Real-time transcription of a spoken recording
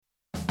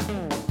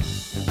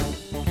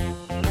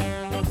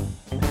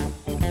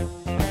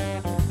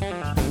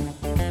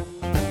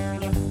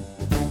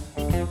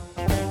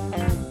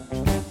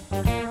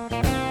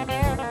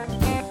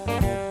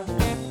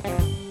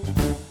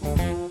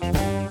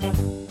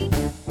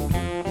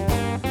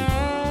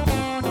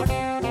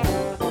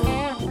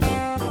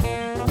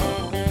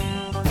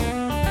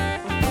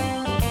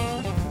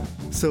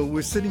So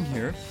we're sitting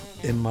here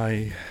in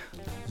my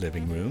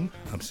living room.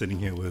 I'm sitting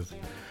here with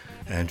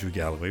Andrew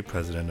Galloway,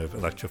 president of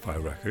Electrify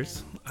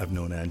Records. I've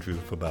known Andrew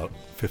for about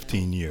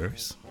 15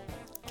 years.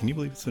 Can you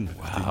believe it's been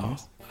 15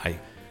 years?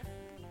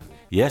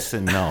 Yes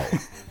and no.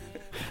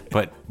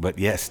 but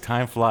yes,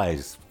 time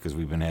flies because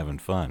we've been having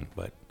fun.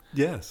 But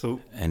yeah, so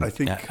and I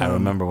think I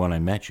remember when I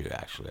met you.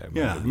 Actually,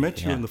 I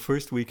met you on the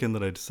first weekend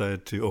that I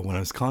decided to. When I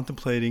was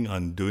contemplating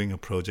on doing a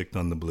project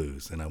on the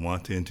blues, and I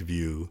wanted to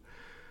interview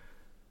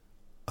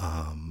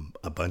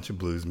a bunch of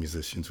blues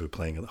musicians who were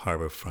playing at the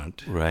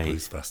Harbourfront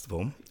Blues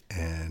Festival,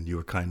 and you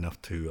were kind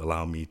enough to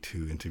allow me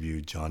to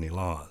interview Johnny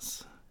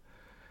Laws.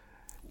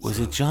 Was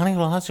it Johnny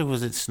Laws or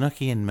was it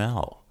Snooky and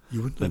Mel?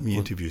 You wouldn't let me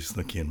interview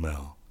Snooky and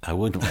Mel. I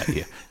wouldn't let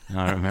you. No,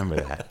 I remember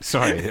that.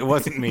 Sorry, it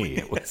wasn't me.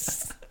 It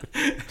was.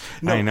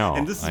 No, I know.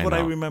 And this is what I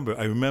remember.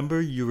 I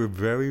remember you were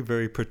very,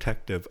 very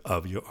protective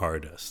of your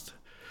artist.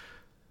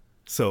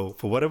 So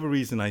for whatever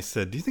reason, I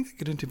said, do you think I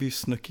could interview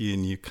Snooky?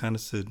 And you kind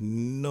of said,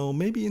 no,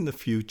 maybe in the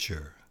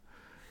future.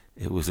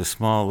 It was a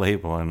small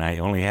label, and I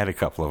only had a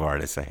couple of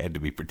artists. I had to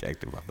be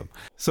protective of them.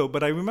 So,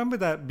 but I remember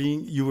that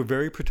you were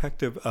very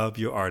protective of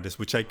your artist,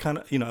 which I kind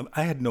of,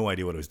 I had no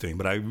idea what I was doing,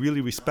 but I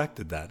really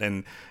respected that.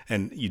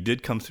 And you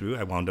did come through.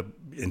 I wound up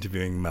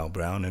interviewing Mel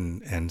Brown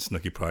and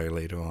Snooky Pryor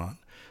later on.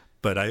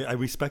 But I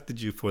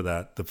respected you for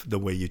that, the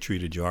way you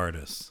treated your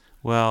artists.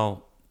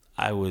 Well,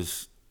 I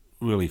was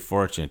really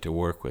fortunate to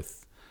work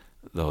with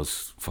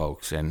those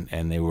folks,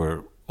 and they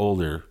were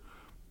older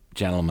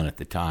gentlemen at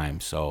the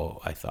time,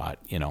 so I thought,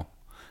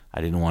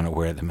 I didn't want to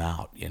wear them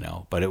out,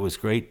 but it was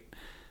great.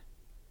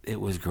 It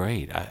was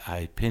great.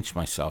 I pinch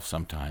myself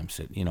sometimes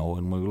that,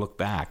 when we look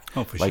back,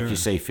 sure. You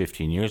say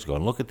 15 years ago,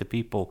 and look at the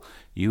people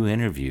you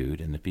interviewed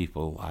and the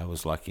people I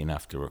was lucky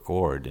enough to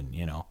record, and,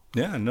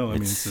 Yeah, no,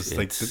 it's just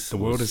like the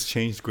world has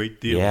changed a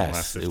great deal in the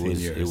last 15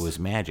 years. It was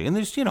magic. And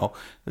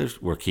there's,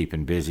 we're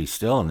keeping busy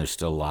still, and there's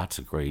still lots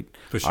of great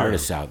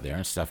artists out there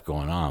and stuff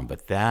going on.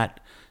 But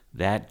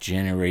that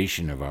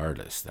generation of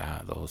artists,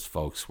 those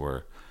folks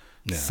were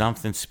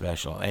something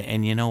special.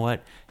 And you know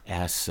what?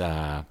 As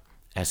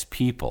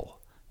people,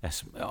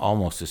 as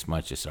almost as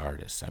much as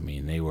artists. I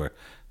mean,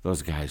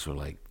 those guys were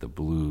like the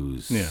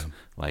blues. Yeah.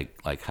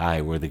 Like,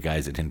 hi, we're the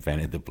guys that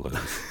invented the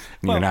blues.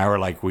 You and I were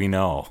like, we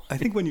know. I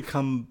think when you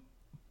come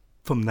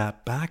from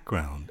that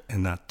background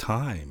and that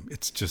time,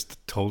 it's just a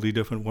totally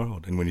different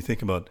world. And when you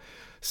think about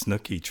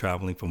Snooky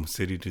traveling from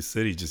city to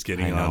city, just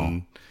getting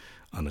on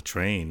a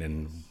train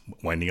and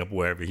winding up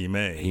wherever he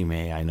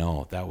may. I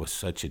know. That was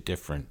such a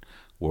different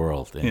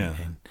world.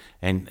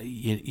 And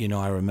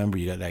I remember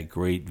you got that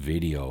great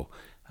video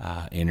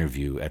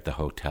interview at the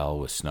hotel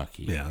with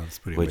Snooky. Yeah, that's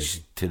pretty which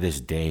amazing. To this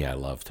day I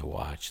love to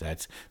watch.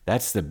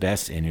 That's the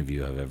best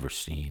interview I've ever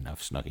seen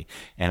of Snooky.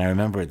 And I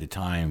remember at the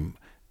time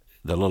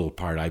the little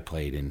part I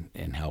played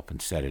in helping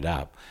set it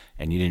up,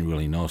 and you didn't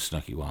really know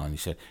Snooky well, and you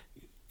said,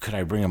 could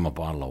I bring him a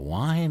bottle of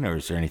wine, or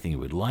is there anything he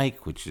would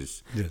like, which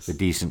is the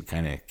decent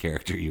kind of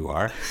character you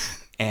are.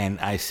 And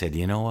I said,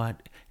 you know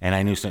what? And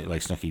I knew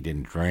Snooky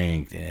didn't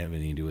drink, didn't have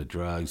anything to do with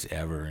drugs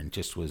ever, and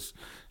just was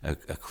a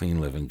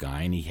clean living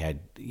guy. And he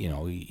had,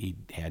 he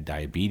had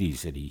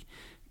diabetes that he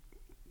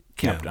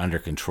kept under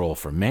control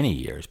for many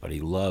years, but he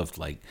loved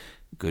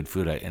good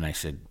food. And I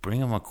said, bring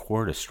him a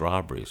quart of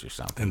strawberries or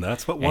something. And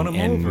that's what won him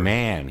over. And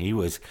man, he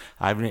was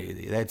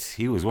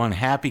one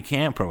happy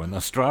camper when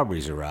those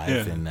strawberries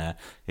arrived, and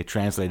it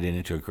translated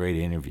into a great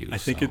interview. I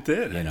think it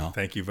did.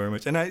 Thank you very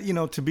much.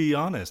 And to be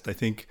honest, I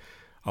think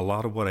a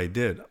lot of what I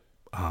did,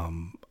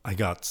 I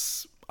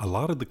got a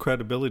lot of the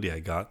credibility I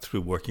got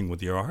through working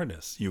with your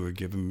artists. You were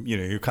giving,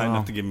 you're kind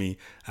enough to give me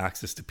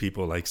access to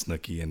people like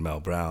Snooky and Mel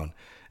Brown.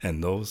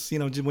 And those,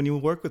 when you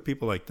work with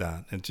people like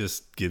that, it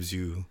just gives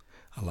you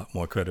a lot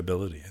more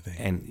credibility, I think.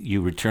 And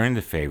you returned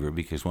the favor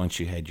because once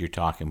you had your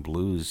Talkin'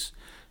 Blues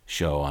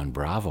show on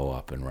Bravo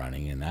up and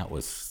running, and that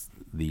was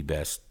the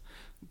best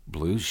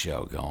blues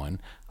show going,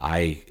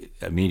 I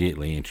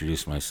immediately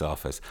introduced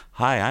myself as,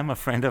 hi, I'm a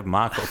friend of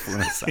Mako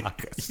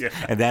Funisaka's.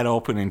 And that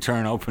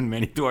opened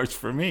many doors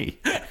for me.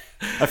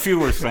 A few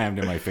were slammed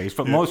in my face,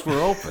 but most were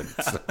open.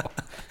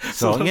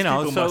 So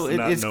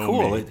it's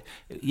cool.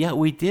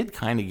 We did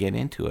kind of get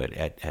into it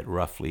at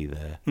roughly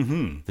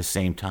the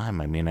same time.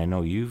 I mean, I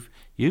know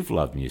you've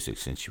loved music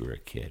since you were a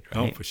kid,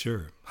 right? Oh, for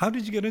sure. How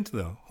did you get into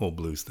the whole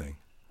blues thing?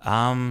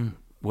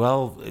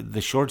 Well,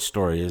 the short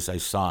story is I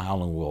saw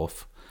Howlin'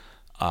 Wolf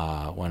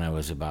when I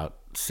was about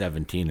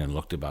 17 and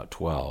looked about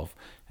 12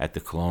 at the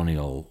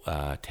Colonial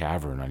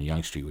Tavern on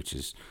Yonge Street, which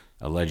is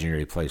a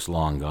legendary place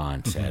long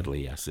gone,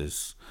 sadly, as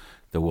is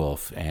the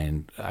Wolf.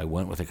 And I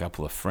went with a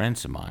couple of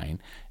friends of mine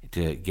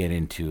to get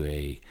into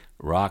a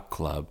rock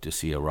club to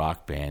see a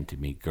rock band to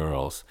meet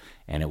girls,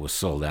 and it was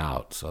sold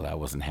out, so that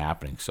wasn't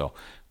happening. So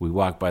we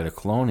walked by the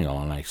Colonial,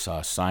 and I saw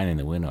a sign in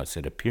the window. It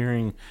said,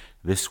 appearing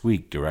this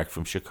week, direct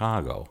from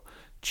Chicago,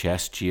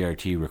 Chess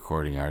GRT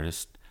recording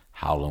artist,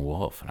 Howlin'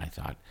 Wolf. And I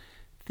thought,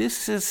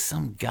 this is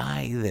some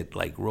guy that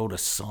like wrote a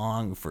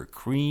song for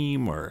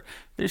Cream, or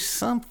there's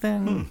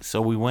something.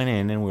 So we went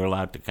in and we were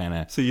allowed to kind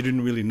of. So you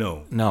didn't really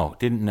know? No,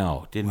 didn't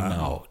know.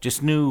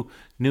 Just knew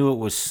it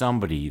was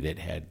somebody that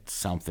had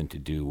something to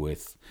do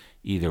with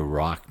either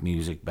rock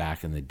music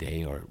back in the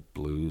day or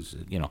blues.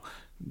 You know,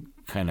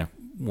 kind of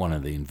one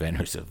of the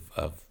inventors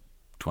of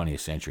 20th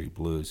century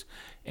blues,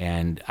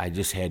 and I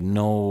just had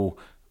no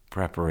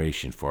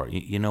preparation for it.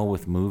 You know,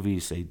 with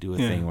movies, they do a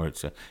thing where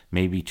it's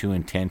maybe too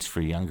intense for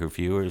younger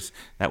viewers.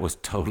 That was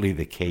totally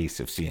the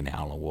case of seeing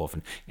Howlin' Wolf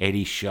and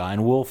Eddie Shaw.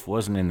 And Wolf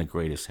wasn't in the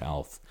greatest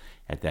health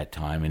at that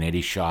time. And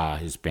Eddie Shaw,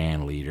 his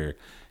band leader,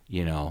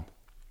 you know,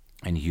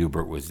 and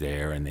Hubert was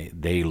there, and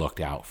they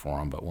looked out for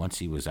him. But once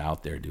he was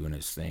out there doing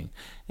his thing,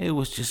 it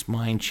was just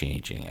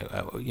mind-changing.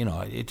 You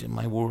know,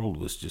 my world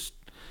was just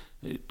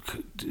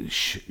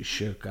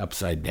shook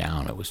upside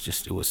down. It was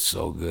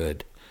so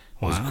good.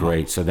 It was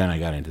great. So then I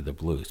got into the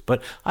blues.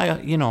 But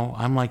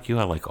I'm like you.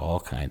 I like all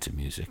kinds of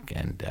music.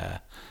 And,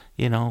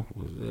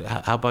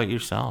 how about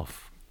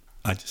yourself?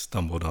 I just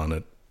stumbled on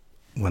it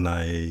when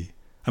I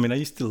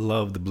used to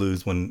love the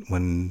blues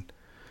when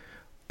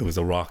it was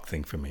a rock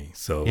thing for me.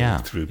 So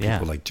through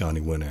people like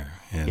Johnny Winter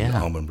and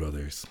the Allman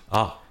Brothers.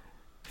 Oh.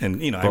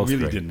 And, I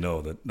really didn't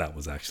know that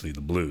was actually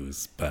the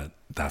blues, but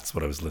that's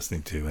what I was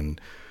listening to. And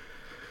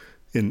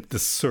in the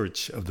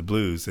search of the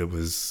blues, it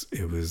was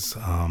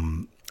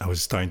I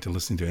was starting to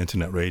listen to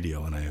internet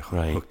radio, and I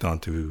hooked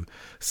onto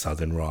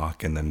Southern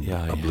rock and then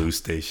a blues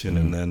station.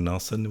 And then all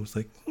of a sudden it was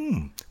like,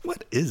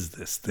 what is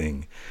this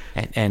thing?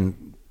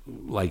 And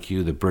like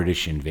you, the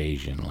British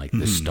invasion, like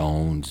the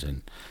Stones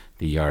and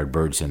the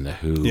Yardbirds and the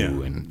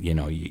Who, and,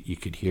 you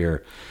could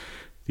hear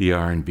the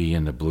R&B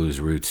and the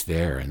blues roots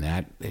there, and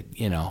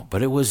but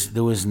there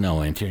was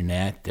no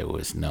internet. There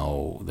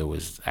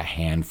was a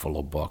handful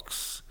of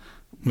books,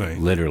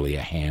 literally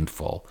a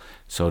handful.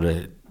 So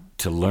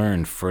to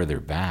learn further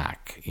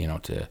back,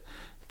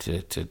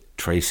 to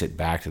trace it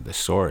back to the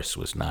source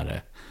was not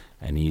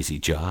an easy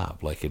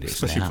job like it is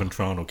especially now. From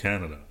Toronto,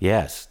 Canada.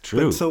 Yes,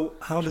 true. But so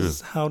how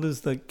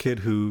does the kid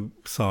who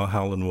saw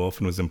Howlin' Wolf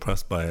and was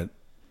impressed by it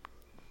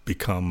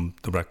become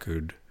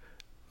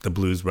the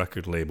blues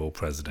record label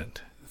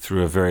president?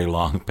 Through a very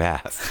long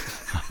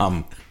path.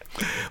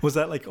 Was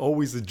that like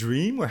always a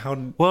dream, or how?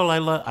 Well, I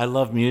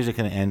love music,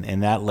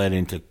 and that led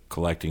into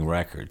collecting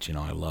records.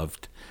 I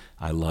loved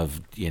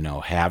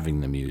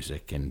having the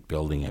music and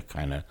building a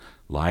kind of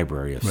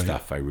library of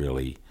stuff I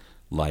really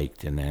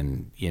liked. And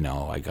then,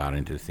 I got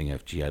into the thing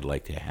of, I'd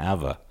like to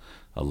have a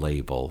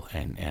label.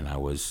 And I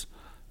was,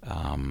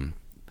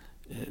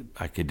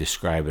 I could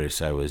describe it as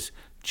I was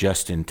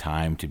just in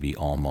time to be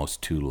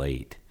almost too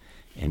late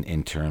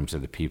in terms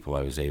of the people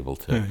I was able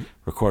to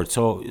record.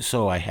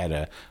 So I had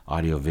a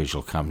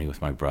audiovisual company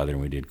with my brother,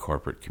 and we did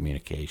corporate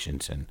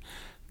communications, and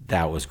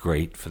that was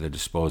great for the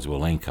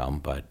disposable income,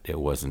 but it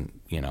wasn't,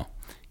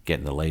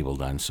 getting the label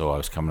done. So I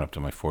was coming up to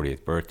my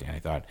 40th birthday, and I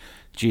thought,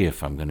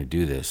 if I'm going to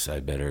do this, I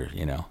better,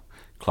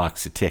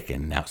 clock's a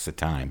ticking, now's the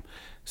time.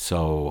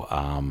 So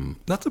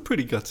that's a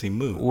pretty gutsy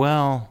move.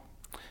 Well,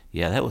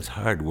 yeah, that was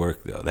hard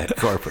work, though, that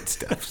corporate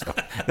stuff. So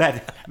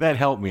that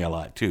helped me a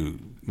lot, too,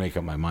 make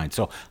up my mind.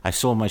 So I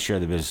sold my share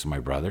of the business to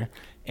my brother,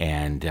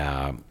 and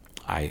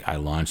I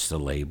launched the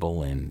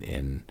label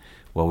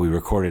Well, we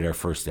recorded our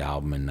first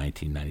album in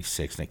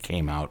 1996, and it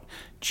came out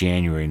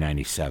January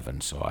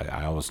 97. So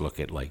I always look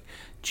at like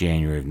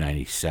January of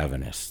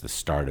 97 as the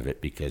start of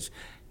it, because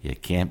you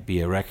can't be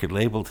a record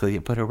label till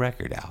you put a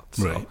record out.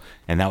 So,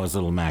 and that was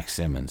little Max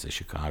Simmons, a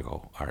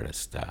Chicago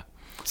artist.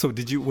 So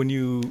did you, when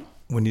you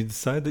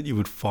decided that you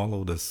would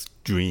follow this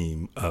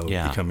dream of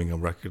becoming a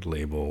record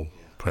label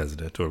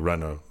president or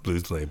run a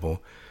blues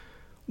label,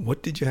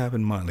 what did you have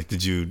in mind? Like,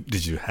 did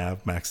you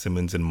have Max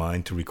Simmons in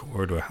mind to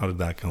record, or how did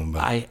that come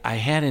about? I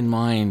had in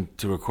mind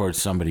to record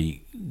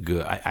somebody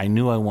good. I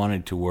knew I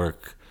wanted to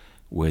work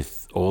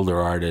with older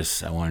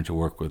artists. I wanted to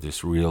work with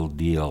this real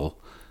deal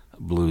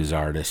blues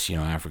artists,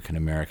 African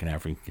American,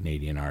 African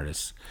Canadian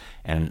artists.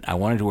 And I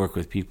wanted to work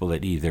with people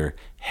that either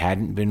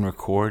hadn't been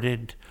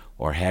recorded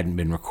or hadn't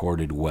been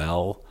recorded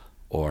well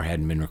or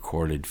hadn't been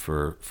recorded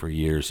for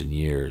years and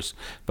years,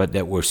 but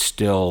that were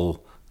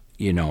still,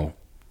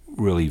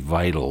 really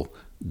vital,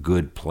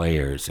 good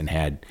players and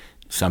had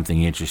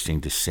something interesting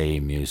to say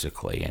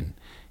musically.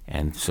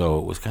 And so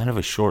it was kind of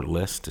a short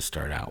list to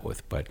start out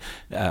with. But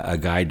a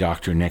guy,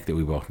 Dr. Nick, that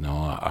we both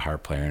know, a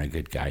harp player and a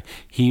good guy,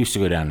 he used to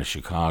go down to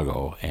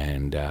Chicago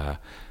and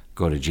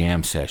go to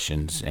jam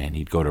sessions, and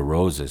he'd go to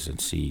Rose's and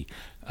see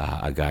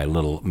a guy,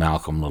 Little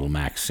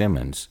Max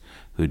Simmons,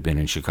 who'd been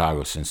in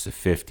Chicago since the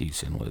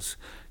 50s and was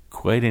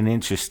quite an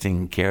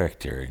interesting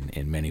character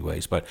in many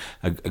ways, but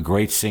a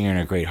great singer and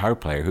a great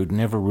harp player who'd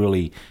never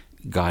really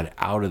got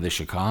out of the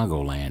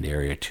Chicagoland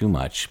area too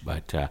much.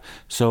 But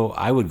so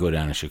I would go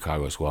down to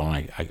Chicago as well,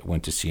 and I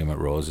went to see him at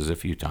Rose's a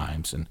few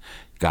times and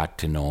got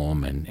to know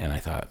him. And I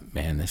thought,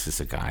 man, this is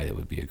a guy that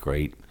would be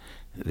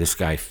this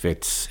guy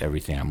fits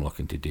everything I'm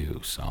looking to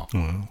do. So,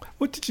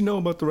 What did you know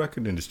about the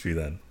record industry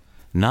then?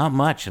 not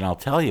much. And I'll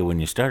tell you, when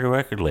you start a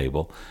record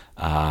label,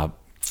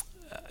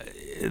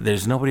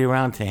 there's nobody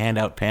around to hand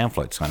out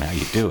pamphlets on how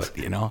you do it.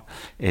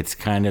 It's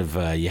kind of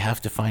you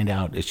have to find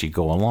out as you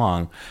go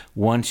along.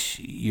 Once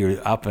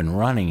you're up and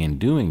running and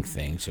doing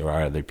things, there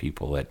are other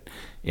people that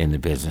in the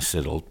business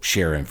that'll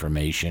share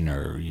information,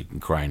 or you can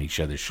cry on each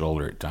other's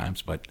shoulder at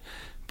times.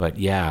 But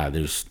yeah,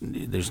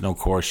 there's no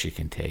course you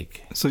can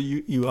take. So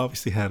you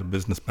obviously had a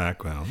business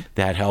background.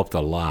 That helped a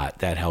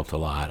lot.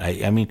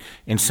 I mean,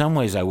 in some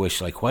ways, I wish,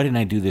 like, why didn't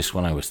I do this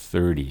when I was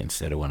 30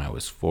 instead of when I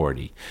was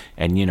 40?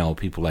 And,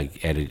 people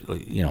like Etta,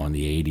 in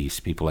the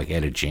 80s, people like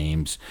Etta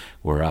James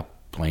were up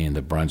playing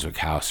the Brunswick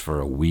House for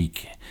a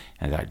week.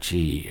 And I thought,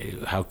 gee,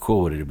 how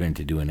cool would it have been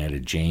to do an Etta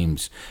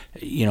James,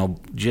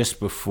 just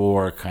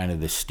before kind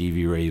of the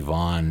Stevie Ray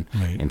Vaughan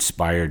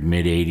inspired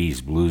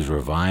mid-'80s blues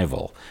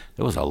revival.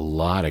 There was a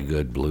lot of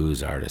good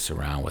blues artists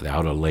around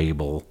without a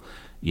label,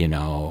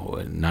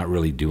 not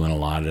really doing a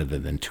lot other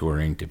than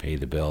touring to pay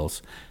the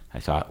bills. I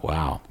thought,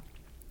 wow,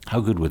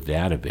 how good would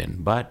that have been?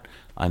 But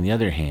on the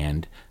other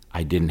hand,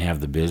 I didn't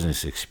have the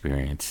business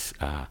experience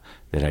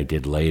that I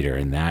did later,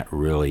 and that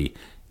really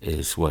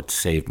is what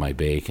saved my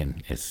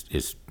bacon,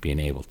 is being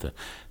able to.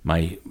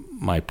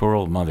 My poor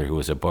old mother, who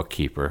was a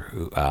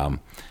bookkeeper,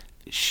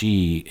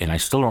 she, and I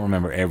still don't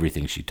remember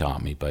everything she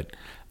taught me, but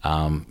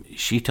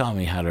she taught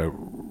me how to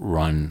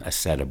run a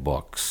set of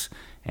books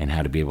and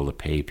how to be able to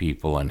pay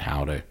people and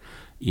how to,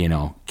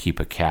 keep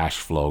a cash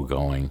flow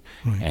going.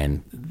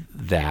 And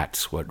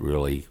that's what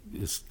really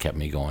has kept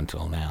me going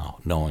till now,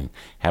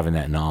 having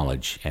that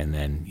knowledge, and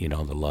then,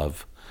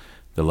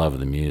 the love of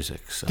the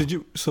music.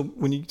 So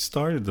when you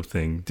started the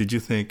thing, did you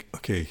think,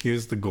 okay,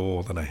 here's the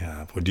goal that I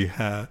have? Or do you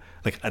have,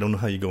 I don't know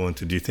how you go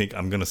into, do you think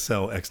I'm going to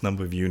sell X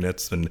number of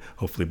units and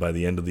hopefully by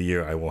the end of the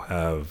year I will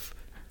have...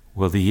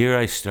 Well, the year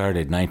I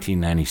started,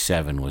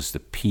 1997, was the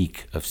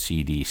peak of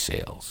CD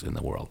sales in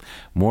the world.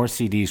 More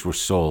CDs were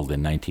sold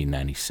in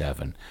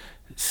 1997.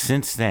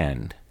 Since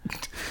then,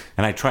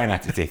 and I try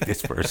not to take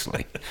this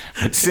personally,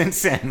 but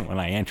since then, when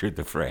I entered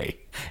the fray,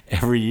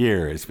 every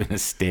year has been a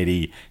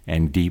steady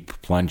and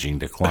deep plunging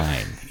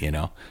decline,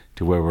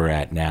 to where we're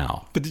at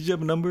now. But did you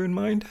have a number in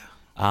mind?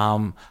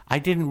 I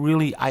didn't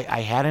really,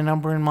 I had a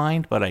number in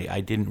mind, but I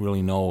didn't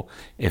really know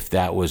if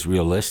that was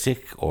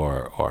realistic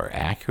or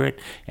accurate.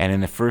 And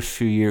in the first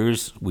few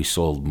years, we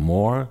sold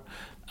more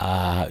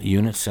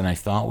units than I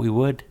thought we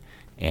would.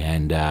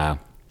 And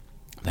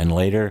then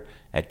later,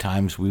 at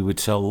times, we would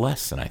sell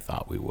less than I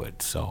thought we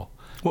would. So,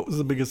 what was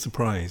the biggest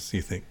surprise,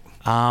 you think?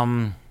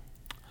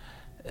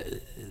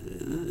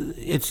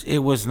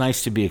 It was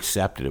nice to be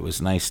accepted. It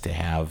was nice to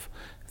have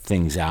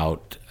things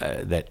out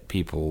that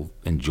people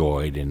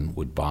enjoyed and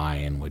would buy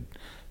and would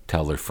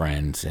tell their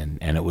friends. And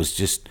it was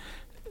just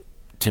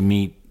to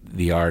meet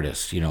the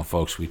artists,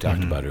 folks we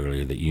talked about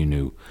earlier that you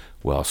knew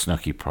well,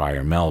 Snooky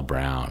Pryor, Mel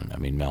Brown. I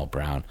mean, Mel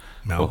Brown.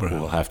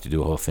 We'll have to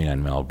do a whole thing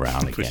on Mel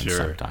Brown again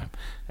sometime.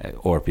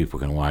 Or people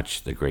can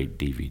watch the great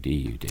DVD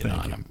you did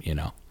on him,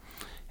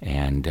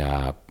 And,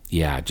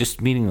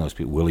 just meeting those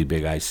people. Willie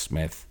Big Eyes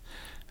Smith,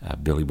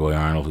 Billy Boy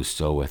Arnold, who's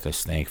still with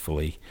us,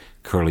 thankfully.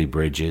 Curly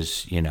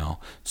Bridges,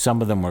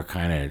 Some of them were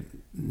kind of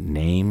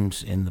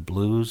names in the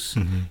blues,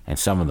 and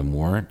some of them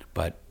weren't,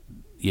 but,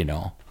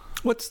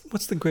 What's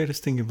the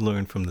greatest thing you've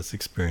learned from this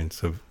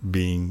experience of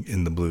being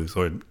in the blues,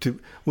 or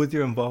with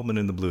your involvement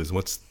in the blues?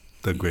 What's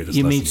the greatest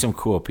You lesson? meet some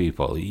cool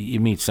people. You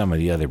meet some of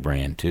the other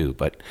brand, too,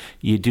 but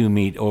you do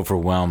meet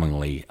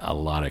overwhelmingly a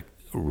lot of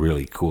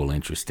really cool,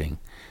 interesting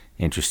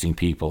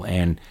people,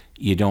 and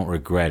you don't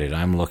regret it.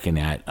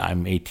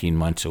 I'm 18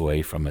 months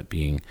away from it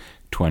being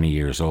 20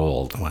 years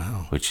old.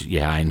 Wow. Which,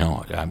 I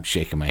know. I'm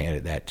shaking my head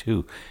at that,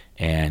 too.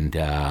 And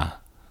I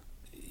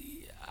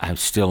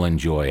still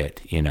enjoy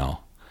it,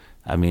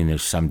 I mean,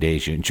 there's some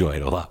days you enjoy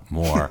it a lot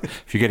more.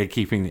 If you get a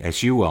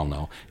as you well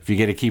know, if you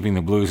get a Keeping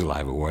the Blues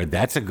Alive award,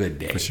 that's a good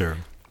day. For sure.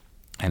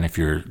 And if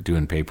you're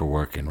doing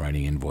paperwork and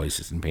writing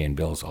invoices and paying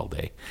bills all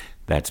day,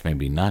 that's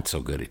maybe not so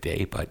good a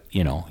day, but,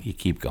 you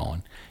keep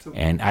going.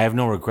 And I have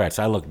no regrets.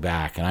 I look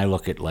back and I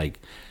look at,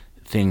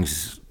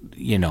 things,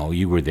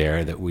 you were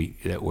there that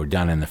were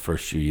done in the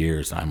first few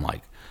years. And I'm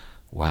like,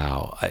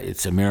 wow,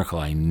 it's a miracle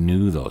I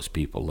knew those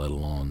people, let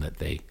alone that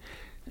they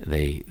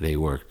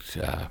worked,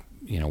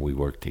 we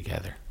worked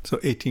together. So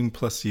 18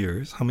 plus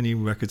years, how many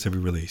records have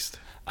you released?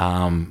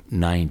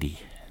 90.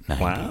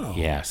 Wow.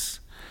 Yes.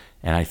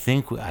 And I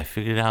think I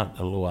figured out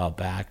a little while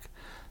back,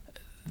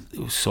 it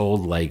was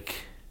sold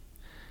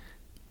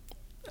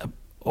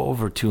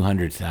over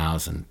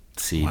 200,000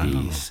 CDs.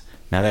 Wow.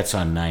 Now that's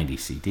on 90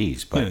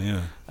 CDs, but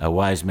a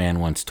wise man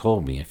once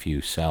told me if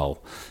you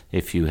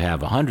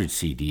have 100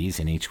 CDs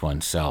and each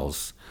one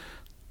sells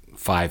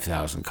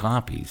 5,000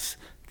 copies,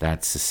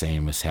 that's the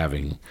same as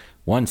having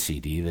one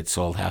CD that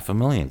sold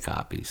 500,000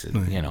 copies,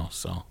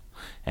 so.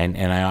 and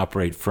I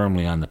operate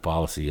firmly on the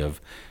policy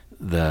of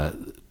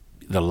the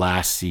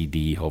last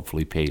CD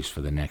hopefully pays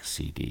for the next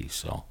CD.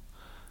 So.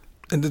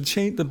 And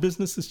the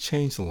business has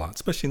changed a lot,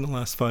 especially in the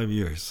last 5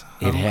 years.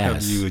 It has.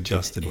 Have you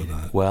adjusted with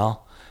that?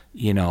 Well,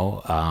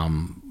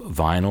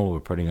 vinyl. We're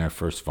putting our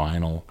first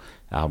vinyl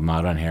album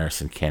out on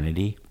Harrison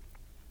Kennedy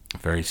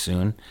very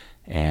soon,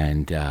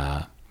 and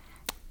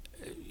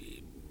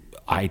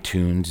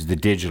iTunes, the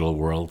digital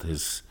world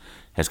has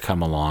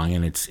come along,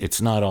 and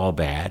it's not all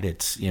bad.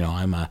 It's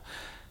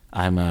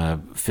I'm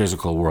a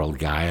physical world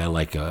guy. I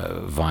like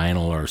a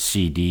vinyl or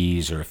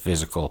CDs or a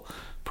physical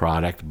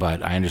product,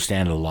 but I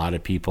understand a lot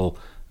of people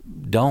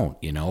don't,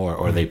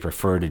 or they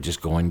prefer to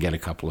just go and get a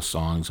couple of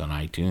songs on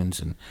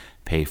iTunes and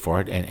pay for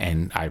it,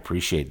 and I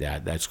appreciate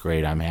that. That's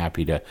great. I'm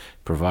happy to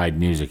provide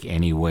music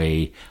any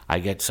way. I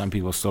get some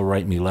people still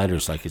write me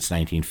letters like it's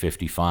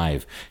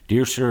 1955.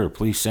 Dear sir,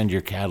 please send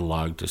your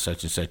catalog to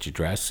such and such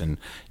address, and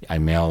I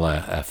mail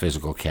a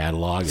physical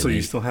catalog. So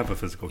you still have a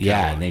physical catalog?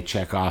 Yeah, and they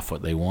check off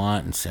what they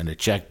want and send a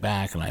check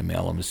back, and I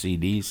mail them the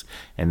CDs,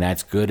 and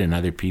that's good. And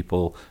other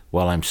people,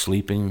 while I'm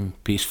sleeping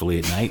peacefully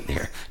at night,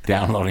 they're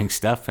downloading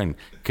stuff, and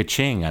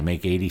ka-ching, I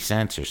make 80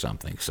 cents or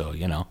something. So,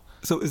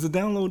 So is the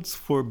downloads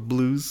for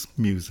blues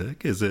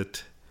music, is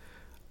it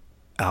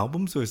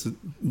albums or is it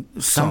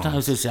songs?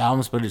 Sometimes it's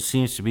albums, but it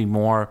seems to be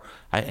more,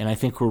 and I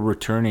think we're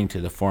returning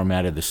to the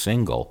format of the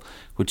single,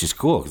 which is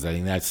cool because I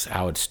think that's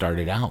how it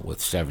started out with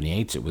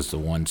 78s. It was the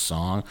one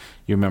song.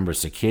 You remember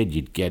as a kid,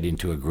 you'd get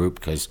into a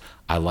group because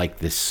I like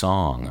this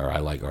song, or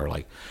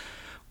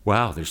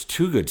wow, there's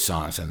 2 good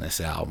songs on this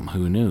album.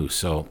 Who knew?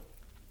 So.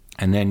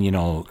 And then,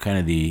 kind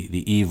of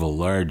the evil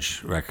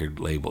large record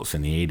labels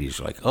in the 80s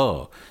were like,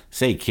 oh,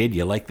 say, kid,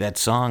 you like that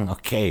song?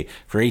 Okay,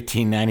 for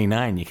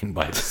 $18.99, you can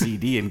buy the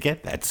CD and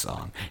get that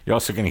song. You're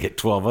also going to get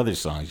 12 other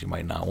songs you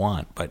might not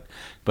want.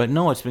 But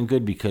no, it's been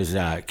good because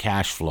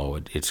cash flow,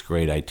 it's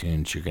great.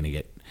 iTunes, you're going to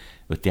get,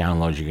 with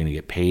downloads, you're going to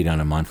get paid on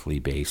a monthly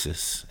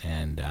basis.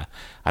 And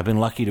I've been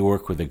lucky to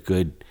work with a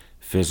good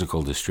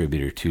physical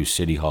distributor too,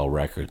 City Hall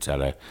Records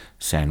out of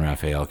San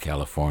Rafael,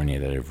 California,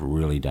 that have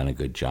really done a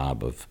good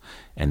job of,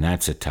 and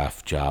that's a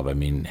tough job. I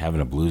mean, having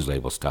a blues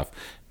label's tough.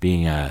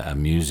 Being a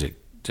music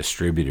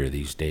distributor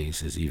these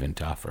days is even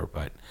tougher,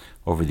 but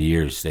over the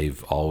years,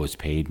 they've always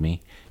paid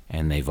me,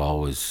 and they've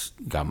always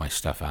got my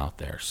stuff out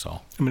there,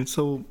 so. I mean,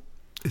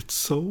 it's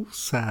so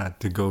sad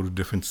to go to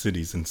different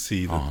cities and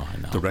see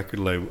the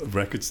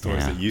record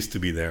stores that used to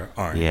be there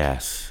aren't.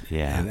 Yes,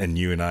 yeah. And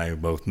you and I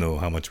both know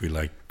how much we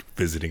like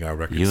visiting our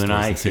record stores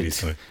and cities.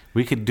 So.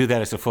 We could do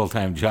that as a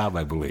full-time job,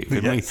 I believe.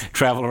 Yes. We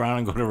travel around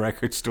and go to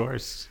record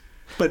stores.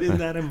 But in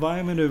that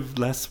environment of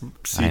less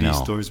CD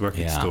stores,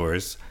 record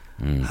stores,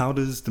 how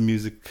does the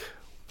music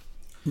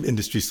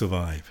industry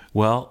survive?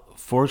 Well,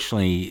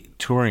 fortunately,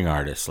 touring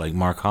artists like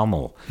Mark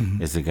Hummel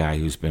is the guy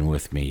who's been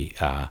with me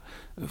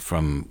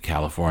from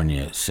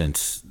California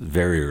since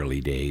very early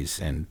days,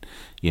 and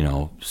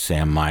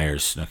Sam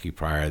Myers, Snooky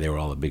Pryor, they were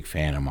all a big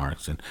fan of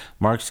Mark's, and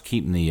Mark's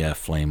keeping the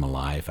flame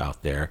alive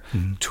out there,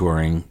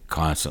 touring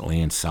constantly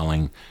and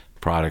selling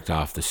product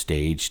off the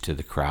stage to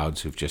the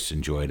crowds who've just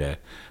enjoyed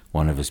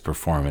one of his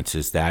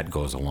performances. That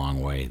goes a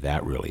long way.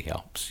 That really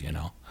helps,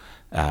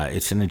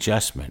 It's an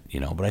adjustment,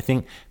 but I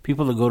think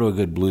people that go to a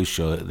good blues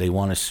show, they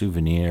want a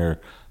souvenir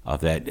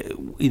of that.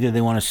 Either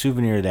they want a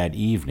souvenir that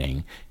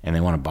evening and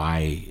they want to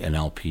buy an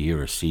LP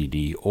or a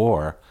CD,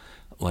 or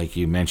like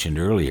you mentioned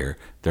earlier,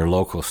 their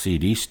local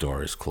CD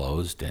store is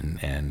closed,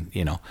 and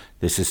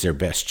this is their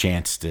best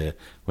chance to,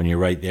 when you're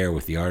right there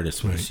with the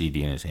artist with a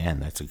CD in his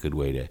hand, that's a good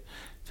way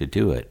to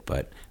do it.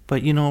 But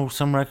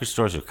some record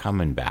stores are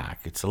coming back.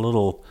 It's a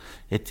little,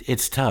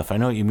 it's tough. I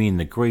know what you mean.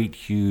 The great,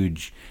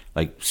 huge,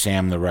 like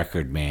Sam the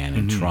Record Man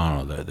in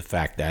Toronto, the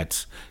fact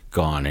that's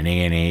gone, and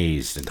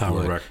A&A's, the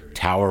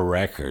Tower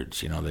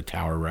Records, the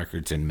Tower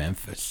Records in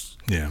Memphis.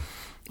 Yeah.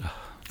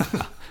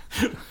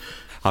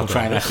 I'll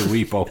try not to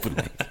weep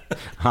openly.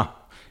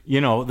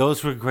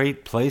 Those were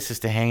great places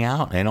to hang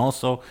out. And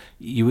also,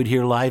 you would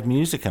hear live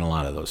music in a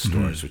lot of those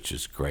stores, which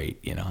is great.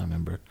 I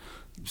remember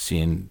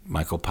seeing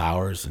Michael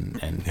Powers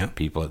and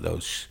people at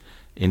those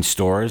in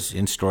stores.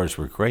 In stores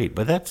were great.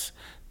 But that's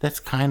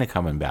kind of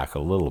coming back a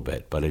little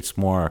bit. But it's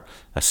more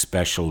a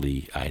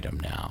specialty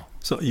item now.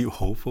 So are you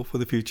hopeful for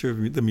the future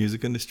of the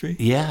music industry?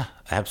 Yeah,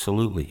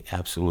 absolutely.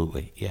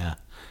 Absolutely. Yeah,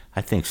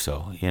 I think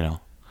so,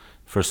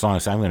 for as long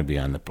as I'm going to be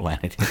on the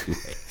planet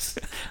anyways.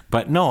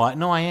 But no,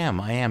 I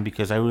am,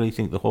 because I really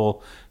think the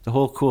whole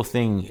cool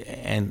thing,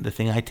 and the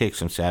thing I take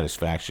some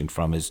satisfaction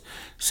from, is,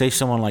 say,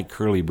 someone like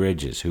Curly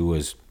Bridges, who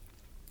was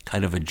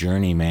kind of a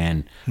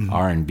journeyman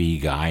R&B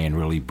guy and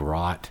really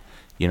brought,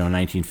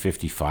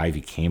 1955,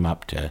 he came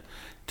up to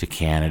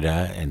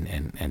Canada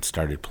and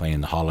started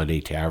playing the Holiday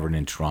Tavern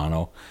in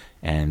Toronto,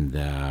 and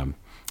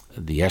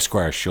the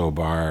Esquire Show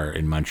Bar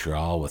in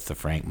Montreal with the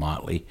Frank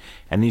Motley.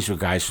 And these were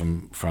guys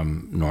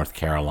from North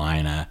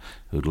Carolina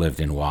who'd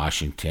lived in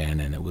Washington,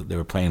 and they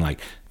were playing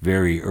like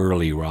very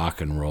early rock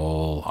and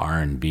roll,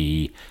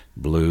 R&B,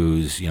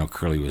 blues.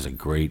 Curly was a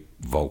great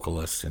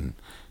vocalist and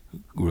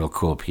real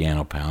cool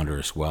piano pounder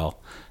as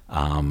well.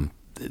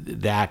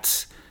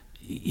 that's,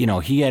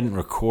 he hadn't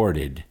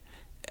recorded.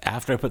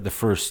 After I put the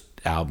first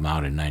album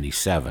out in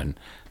 97,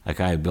 a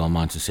guy, Bill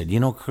Munson, said,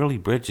 Curly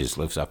Bridges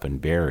lives up in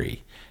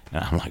Barrie.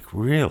 And I'm like,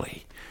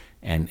 really?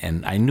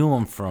 And I knew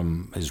him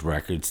from his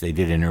records. They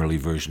did an early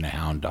version of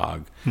Hound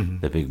Dog,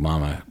 the Big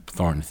Mama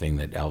Thornton thing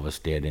that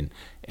Elvis did.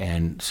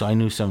 And so I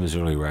knew some of his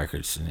early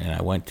records. And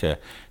I went to,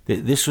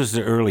 this was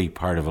the early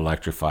part of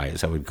Electrify,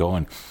 is I would go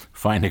and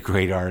find a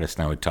great artist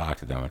and I would talk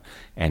to them.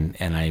 And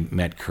I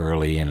met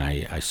Curly, and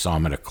I saw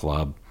him at a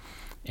club,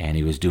 and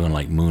he was doing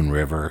like Moon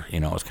River, it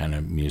was kind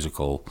of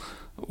musical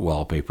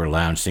wallpaper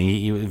lounge thing.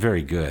 He was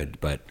very good,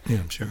 but yeah,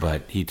 I'm sure.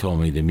 But he told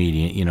me the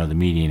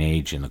median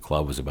age in the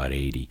club was about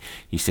 80.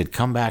 He said,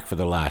 "Come back for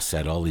the last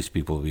set. All these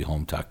people will be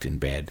home tucked in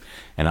bed,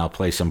 and I'll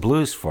play some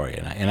blues for you."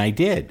 And I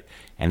did.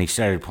 And he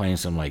started playing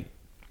some like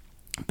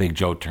Big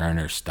Joe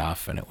Turner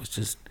stuff, and it was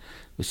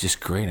just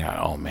great. And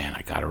oh man,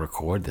 I got to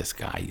record this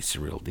guy. He's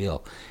the real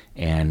deal.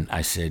 And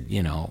I said, "Do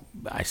you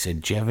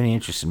have any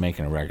interest in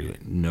making a record?" He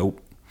went,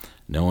 "Nope,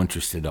 no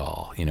interest at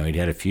all." He'd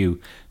had a few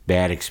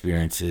bad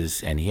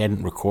experiences, and he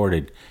hadn't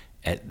recorded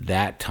at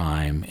that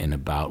time in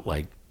about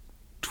like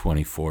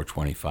 24,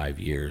 25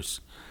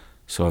 years.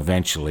 So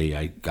eventually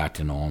I got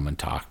to know him and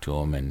talked to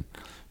him,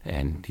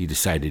 and he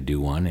decided to do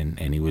one,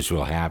 and he was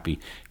real happy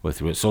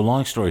with it. So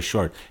long story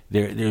short,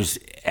 there's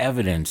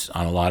evidence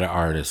on a lot of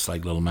artists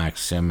like Little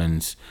Max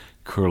Simmons,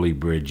 Curly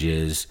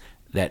Bridges,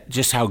 that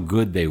just how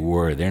good they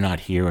were. They're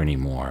not here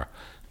anymore,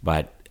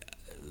 but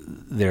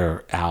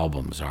their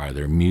albums are,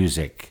 their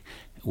music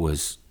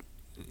was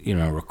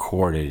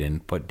recorded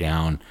and put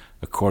down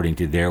according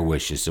to their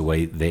wishes, the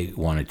way they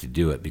wanted to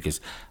do it.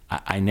 Because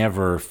I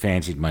never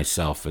fancied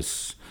myself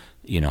as,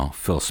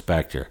 Phil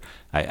Spector.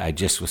 I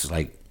just was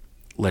like,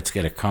 let's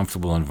get a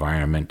comfortable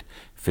environment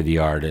for the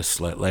artists.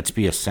 Let's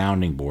be a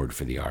sounding board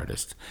for the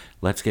artists.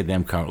 Let's get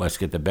them let's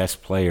get the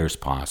best players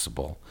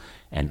possible,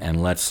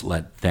 and let's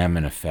let them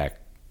in effect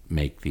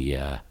make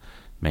the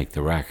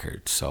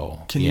record.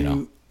 So can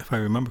you, if I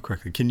remember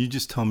correctly, can you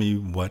just tell me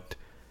what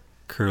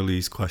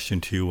Curly's question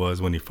to you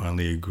was when he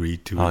finally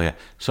agreed to it? Oh yeah,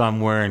 so I'm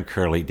wearing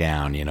Curly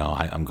down,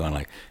 I'm going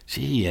like,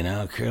 gee,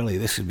 Curly,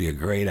 this would be a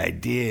great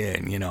idea,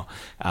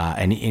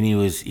 and he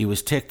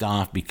was ticked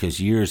off because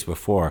years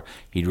before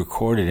he'd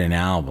recorded an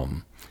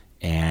album,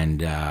 and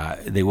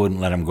they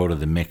wouldn't let him go to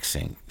the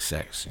mixing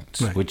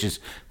sections, right. which is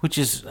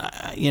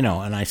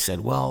and I said,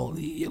 well,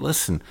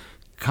 listen,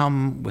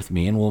 come with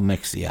me and we'll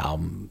mix the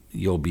album.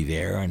 You'll be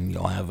there and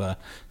you'll have a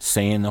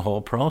say in the whole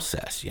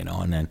process,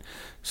 and then.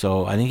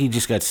 So I think he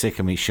just got sick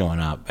of me showing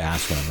up,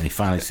 asking him, and he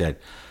finally said,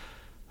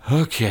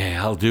 "Okay,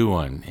 I'll do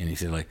one." And he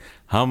said, like,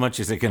 "How much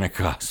is it going to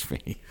cost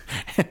me?"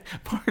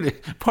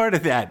 part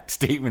of that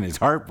statement is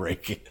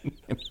heartbreaking,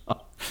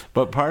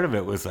 but part of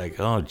it was like,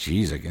 "Oh,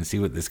 geez, I can see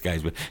what this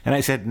guy's." And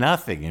I said,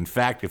 "Nothing. In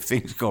fact, if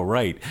things go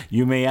right,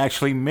 you may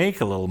actually make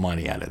a little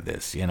money out of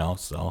this."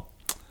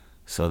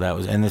 So that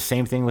was, and the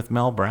same thing with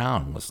Mel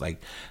Brown was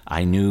like,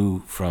 I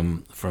knew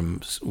from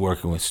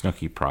working with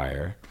Snooky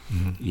Pryor,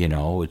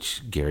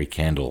 which Gary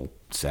Kendall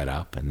set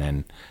up, and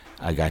then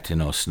I got to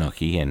know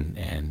Snooky,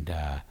 and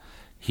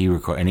he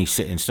recorded,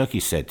 and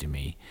Snooky said to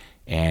me,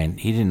 and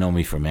he didn't know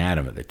me from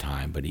Adam at the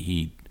time, but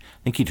I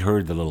think he'd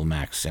heard the Little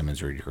Max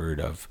Simmons, or he'd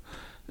heard of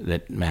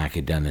that Mac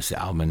had done this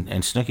album,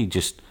 and Snooky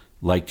just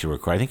liked to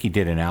record. I think he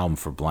did an album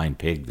for Blind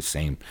Pig the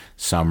same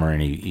summer,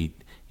 and he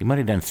might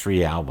have done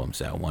 3 albums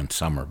that one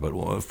summer,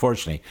 but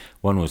fortunately,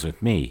 one was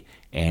with me.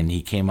 And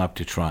he came up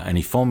to Toronto, and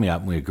he phoned me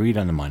up, and we agreed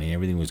on the money, and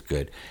everything was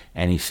good.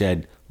 And he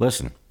said,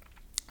 "Listen,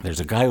 there's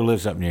a guy who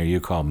lives up near you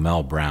called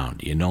Mel Brown.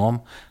 Do you know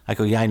him?" I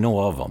go, "Yeah, I know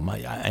of him.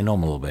 I know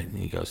him a little bit." And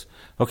he goes,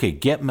 "Okay,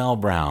 get Mel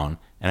Brown,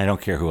 and I don't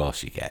care who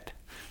else you get."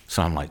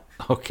 So I'm like,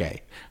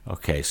 okay.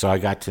 So I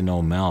got to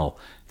know Mel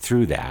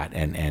through that,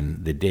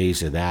 and the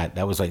days of that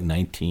was like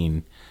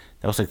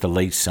the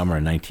late summer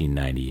of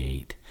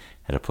 1998.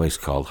 At a place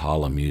called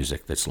Hall of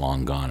Music that's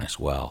long gone as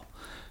well.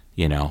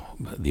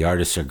 The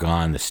artists are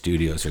gone, the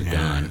studios are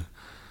gone.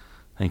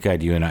 Thank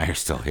God you and I are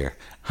still here.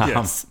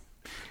 Yes,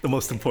 the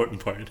most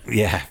important part.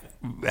 Yeah,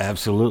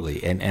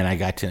 absolutely. And I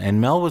got to,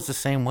 and Mel was the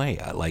same way.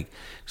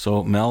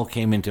 So Mel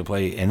came into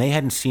play, and they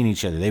hadn't seen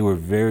each other. They were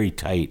very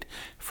tight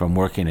from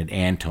working at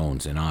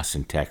Antone's in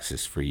Austin,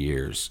 Texas for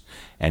years.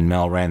 And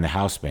Mel ran the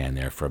house band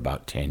there for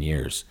about 10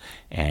 years.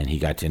 And he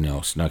got to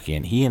know Snooky.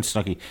 And he and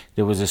Snooky,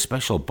 there was a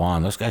special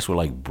bond. Those guys were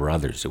like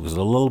brothers. It was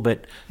a little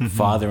bit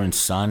father and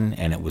son,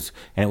 and it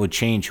would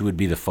change who would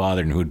be the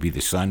father and who would be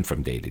the son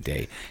from day to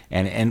day.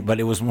 But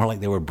it was more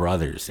like they were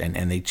brothers,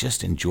 and they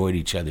just enjoyed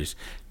each other's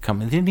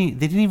company. They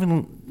didn't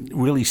even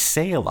really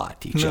say a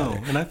lot to each other.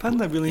 No, and I found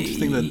that really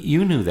interesting. That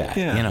you knew that.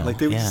 Yeah, like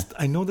they were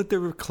I know that they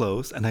were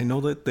close, and I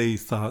know that they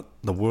thought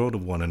the world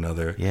of one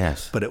another.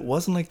 Yes. But it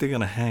wasn't like they're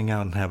going to hang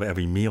out and have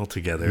every meal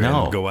together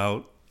and go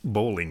out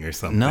bowling or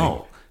something.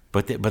 No.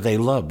 But they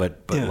love,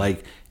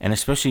 like, and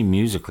especially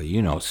musically,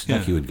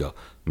 Snooky would go,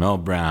 "Mel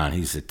Brown,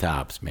 he's the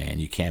tops, man.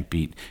 You can't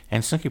beat."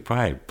 And Snooky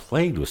Pryor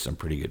played with some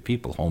pretty good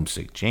people,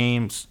 Homesick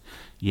James,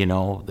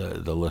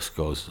 the list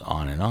goes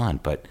on and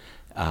on. But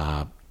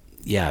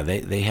yeah,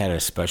 they had a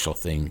special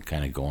thing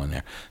kind of going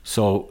there.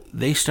 So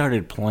they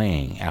started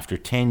playing after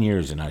 10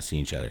 years of not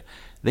seeing each other.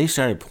 They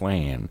started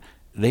playing.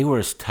 They were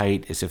as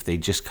tight as if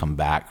they'd just come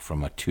back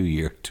from a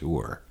 2-year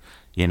tour.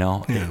 You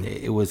know,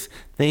 it was,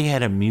 they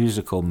had a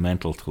musical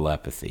mental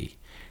telepathy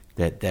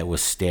that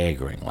was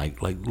staggering.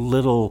 Like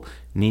little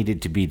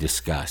needed to be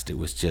discussed. It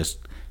was just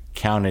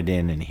count it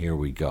in and here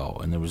we go.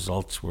 And the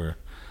results were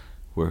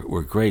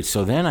great.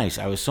 So then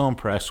I was so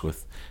impressed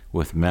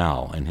with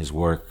Mel and his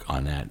work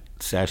on that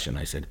session.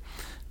 I said,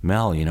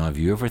 Mel, you know, have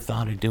you ever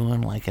thought of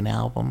doing like an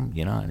album?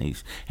 You know,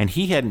 and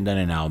he hadn't done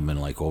an album in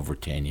like over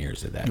 10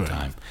 years at that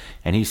time.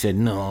 And he said,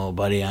 no,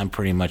 buddy, I'm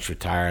pretty much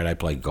retired. I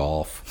play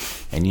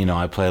golf, and you know,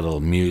 I play a little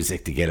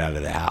music to get out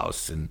of the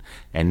house. And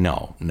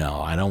no,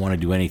 I don't want to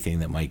do anything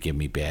that might give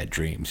me bad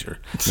dreams or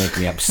make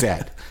me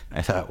upset.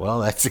 I thought,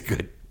 well, that's a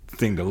good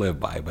thing to live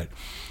by. But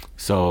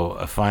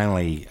so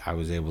finally, I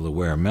was able to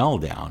wear Mel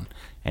down,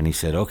 and he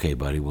said, okay,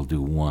 buddy, we'll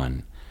do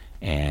one.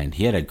 And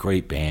he had a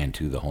great band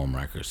too, the Home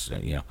Wreckers,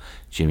 you know,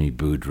 Jimmy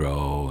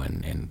Boudreau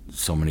and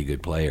so many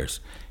good players.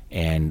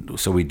 And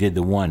so we did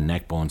the one,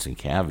 Neck Bones and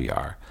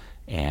Caviar,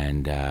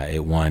 and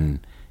it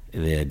won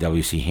the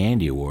W.C.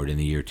 Handy Award in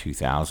the year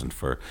 2000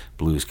 for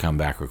Blues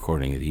Comeback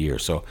Recording of the Year.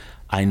 So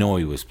I know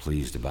he was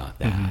pleased about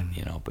that,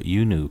 you know. But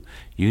you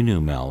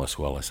knew Mel as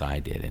well as I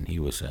did, and he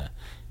was an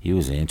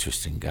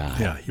interesting guy.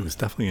 Yeah, he was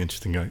definitely an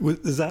interesting guy.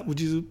 Would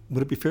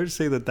it be fair to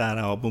say that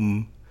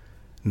album,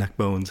 Neck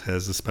Bones,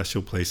 has a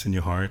special place in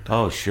your heart?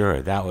 Oh,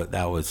 sure. That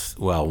was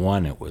well,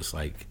 one, it was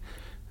like,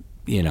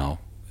 you know,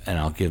 and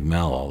I'll give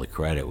Mel all the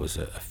credit, it was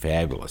a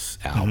fabulous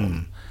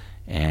album.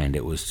 And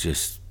it was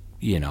just,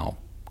 you know,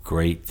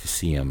 great to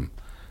see him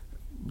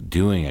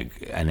doing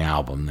an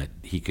album that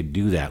he could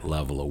do that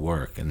level of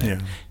work.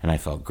 And I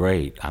felt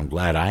great. I'm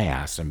glad I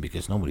asked him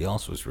because nobody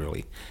else was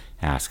really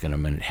asking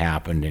him, and it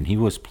happened, and he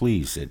was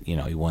pleased that, you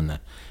know, he won the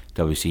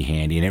W.C.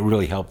 Handy, and it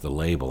really helped the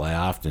label. I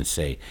often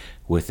say,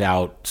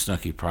 without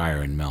Snooky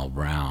Pryor and Mel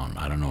Brown,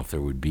 I don't know if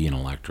there would be an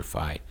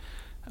Electrify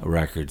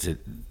Records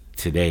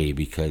today,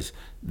 because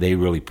they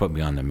really put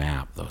me on the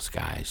map, those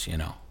guys, you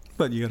know.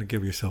 But you got to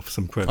give yourself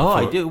some credit.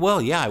 I do.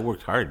 Well, yeah, I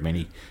worked hard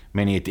many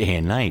a day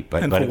and night,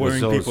 but for it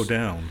was wearing people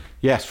down.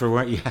 Yes,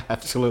 yeah,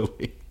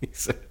 absolutely.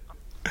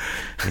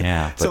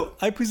 Yeah. So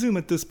I presume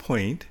at this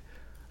point,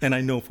 and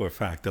I know for a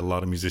fact that a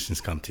lot of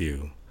musicians come to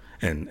you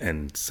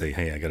and say,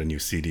 hey, I got a new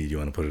CD, do you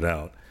want to put it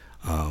out?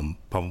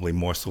 Probably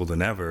more so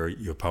than ever,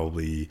 you're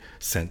probably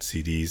sent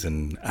CDs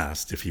and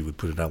asked if you would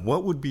put it out.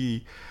 What would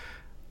be,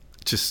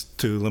 just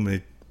to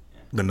eliminate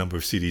the number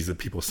of CDs that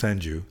people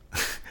send you,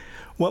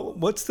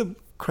 what's the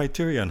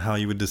criteria on how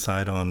you would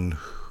decide on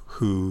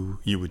who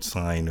you would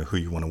sign or who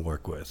you want to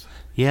work with?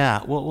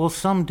 Yeah, well,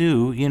 some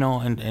do, you know,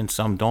 and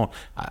some don't.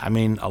 I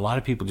mean, a lot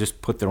of people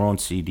just put their own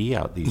CD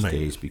out these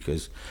days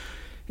because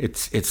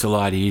it's a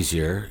lot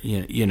easier,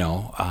 you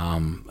know.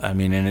 I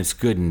mean, and it's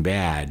good and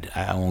bad.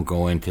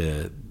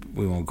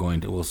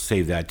 We'll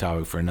save that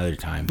topic for another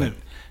time.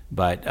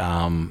 But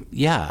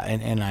yeah,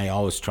 and I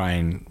always try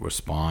and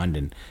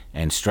respond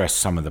and stress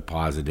some of the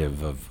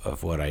positive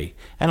of what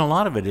and a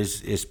lot of it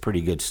is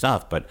pretty good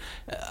stuff. But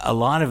a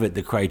lot of it,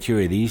 the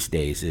criteria these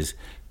days is,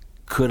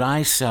 could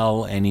I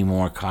sell any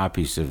more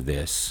copies of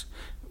this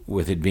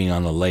with it being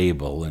on the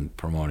label and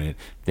promoting it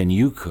than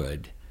you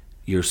could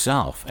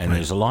yourself? And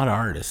there's a lot of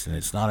artists, and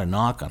it's not a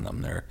knock on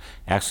them. They're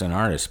excellent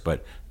artists,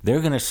 but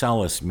they're going to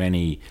sell us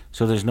many,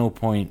 so there's no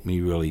point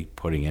me really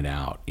putting it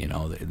out. You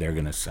know, they're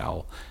going to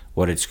sell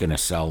what it's going to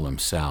sell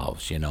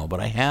themselves, you know. But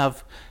I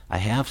have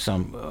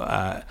some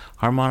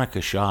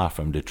Harmonica Shaw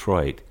from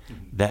Detroit,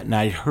 that, and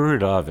I'd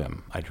heard of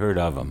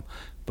him,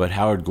 but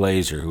Howard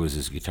Glazer, who was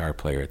his guitar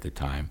player at the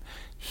time,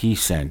 he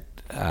sent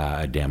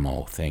a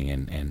demo thing,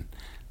 and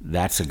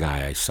that's a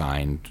guy I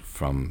signed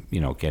from,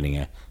 you know, getting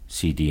a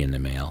CD in the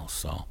mail.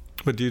 So.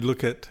 But do you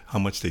look at how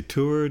much they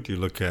tour? Do you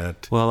look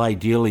at... Well,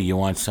 ideally you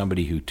want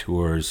somebody who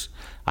tours.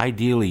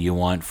 Ideally you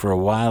want, for a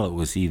while it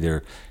was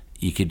either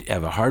you could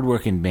have a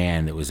hardworking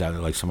band that was out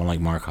there, like someone like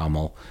Mark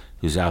Hummel,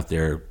 who's out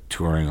there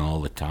touring all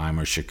the time,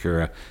 or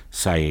Shakira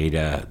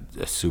Saeda,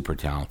 a super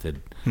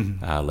talented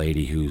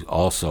lady who's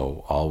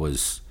also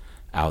always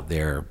out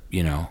there,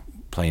 you know,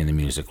 playing the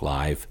music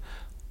live.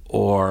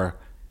 Or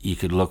you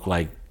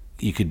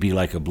could be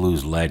like a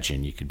blues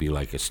legend. You could be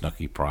like a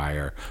Snooky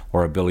Pryor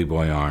or a Billy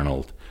Boy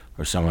Arnold,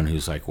 or someone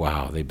who's like,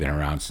 wow, they've been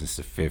around since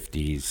the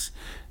 50s.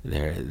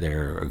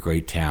 They're a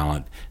great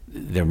talent.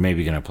 They're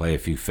maybe going to play a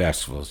few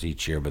festivals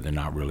each year, but they're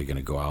not really going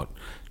to go out,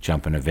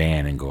 jump in a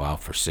van and go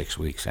out for 6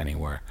 weeks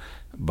anywhere.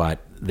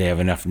 But they have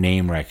enough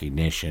name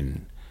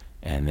recognition,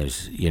 and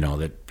there's, you know,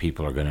 that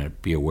people are going to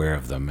be aware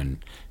of them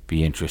and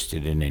be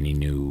interested in any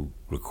new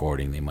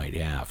recording they might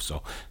have.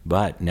 So,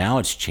 but now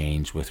it's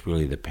changed with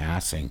really the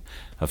passing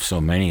of so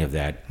many of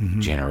that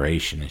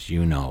generation, as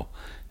you know,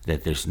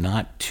 that there's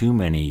not too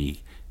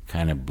many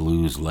kind of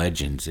blues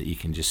legends that you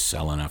can just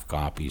sell enough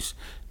copies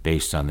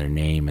based on their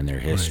name and their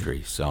history.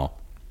 Right. So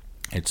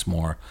it's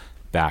more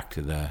back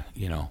to the,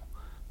 you know,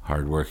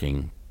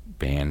 hardworking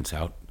bands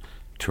out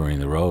touring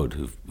the road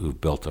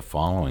who've built a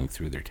following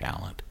through their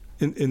talent.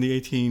 In the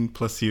 18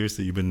 plus years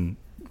that you've been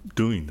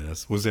doing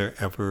this, was there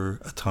ever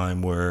a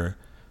time where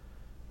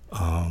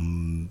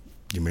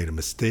you made a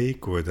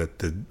mistake or that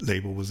the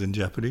label was in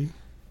jeopardy?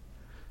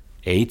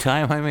 A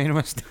time I made a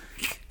mistake?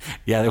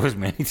 Yeah, there was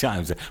many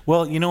times.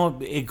 Well,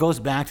 it goes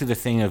back to the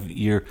thing of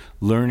you're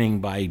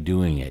learning by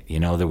doing it.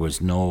 There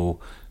was no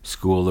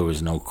school, there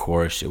was no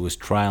course. It was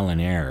trial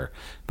and error.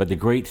 But the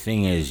great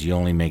thing is you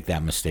only make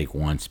that mistake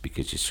once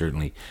because you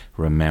certainly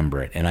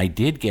remember it. And I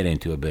did get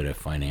into a bit of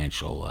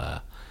financial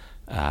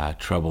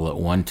trouble at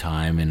one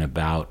time in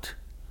about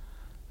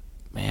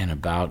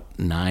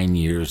 9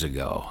 years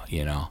ago,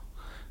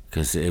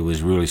 because it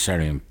was really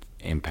starting to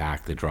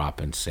impact the drop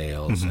in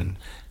sales. And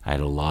I had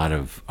a lot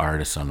of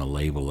artists on the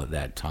label at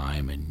that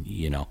time, and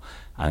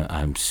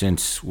I'm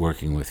since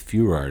working with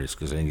fewer artists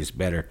because I think it's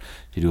better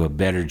to do a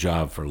better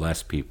job for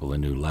less people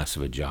than do less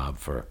of a job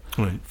for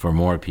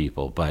more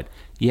people. But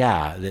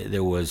yeah,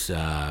 there was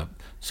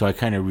so I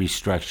kind of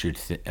restructured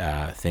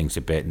things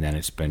a bit, and then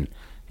it's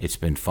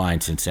been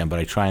fine since then. But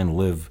I try and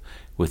live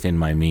within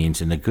my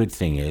means, and the good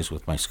thing is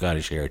with my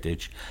Scottish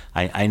heritage,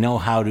 I know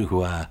how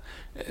to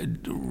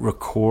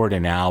record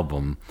an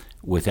album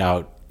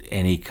without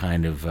any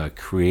kind of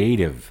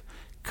creative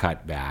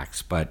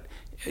cutbacks, but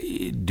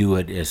do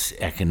it as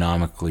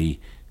economically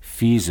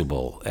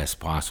feasible as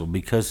possible,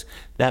 because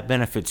that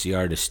benefits the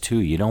artist too.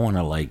 You don't want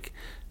to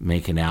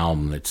make an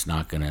album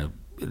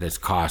that's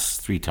costs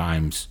 3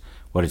 times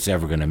what it's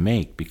ever going to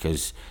make,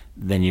 because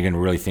then you're going to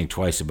really think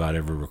twice about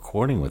ever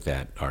recording with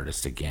that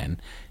artist again.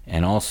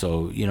 And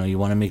also, you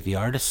want to make the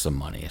artist some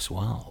money as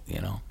well,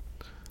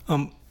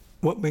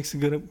 What makes a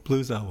good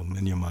blues album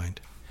in your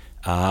mind?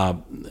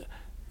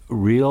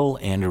 Real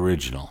and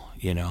original,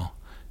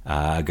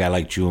 a guy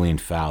like Julian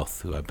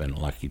Fouth, who I've been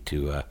lucky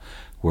to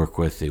work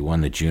with. He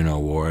won the Juno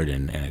Award,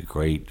 and a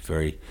great,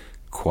 very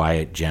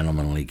quiet,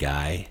 gentlemanly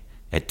guy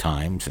at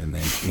times. And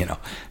then,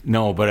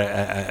 but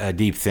a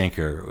deep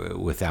thinker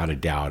without a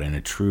doubt, and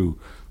a true,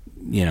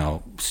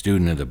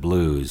 student of the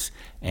blues.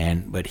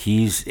 But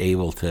he's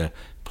able to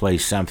play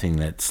something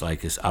that's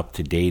as up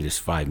to date as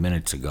 5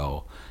 minutes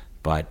ago,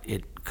 but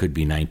it could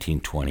be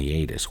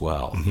 1928 as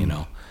well,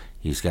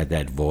 He's got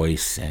that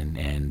voice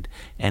and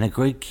a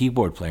great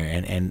keyboard player,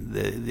 and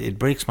it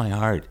breaks my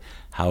heart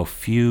how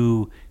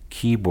few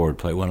keyboard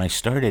players. When I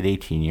started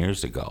 18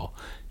 years ago,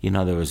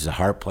 there was the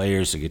harp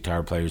players, the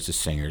guitar players, the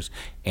singers,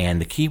 and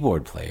the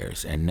keyboard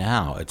players, and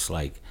now it's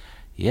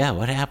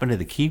what happened to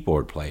the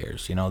keyboard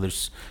players?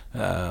 There's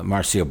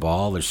Marcia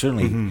Ball. There's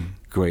certainly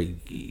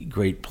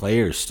great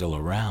players still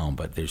around,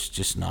 but there's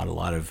just not a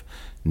lot of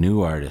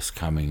new artists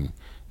coming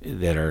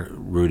that are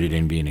rooted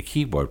in being a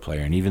keyboard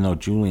player. And even though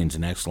Julian's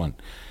an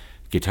excellent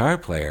guitar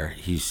player,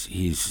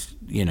 he's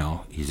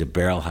a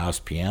barrel house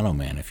piano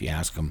man. If you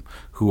ask him,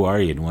 who are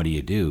you and what do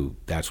you do,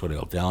 that's what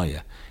he'll tell you.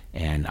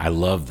 And I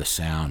love the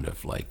sound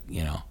of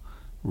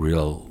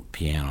real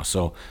piano.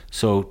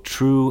 So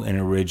true and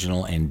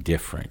original and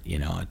different.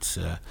 It's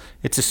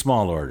a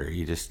small order.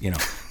 You just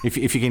if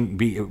you can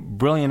be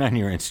brilliant on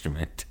your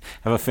instrument,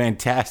 have a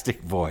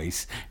fantastic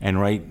voice, and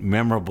write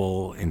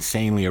memorable,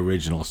 insanely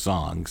original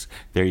songs,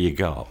 there you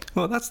go.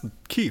 Well, that's the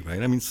key,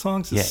 right? I mean,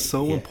 songs is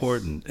so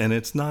important, and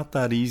it's not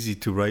that easy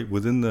to write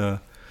within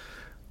the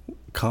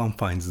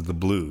confines of the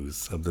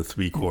blues, of the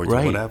 3 chords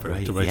or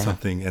whatever, to write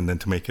something and then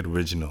to make it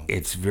original.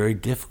 It's very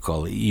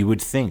difficult. You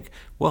would think,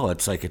 well,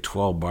 it's like a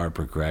 12-bar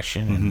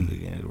progression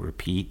and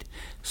repeat.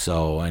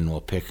 And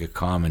we'll pick a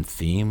common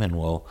theme, and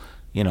we'll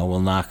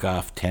knock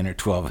off 10 or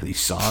 12 of these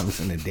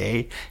songs in a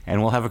day,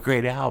 and we'll have a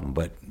great album.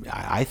 But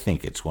I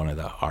think it's one of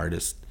the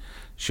hardest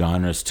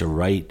genres to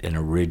write an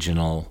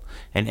original,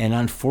 and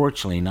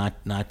unfortunately,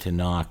 not to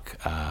knock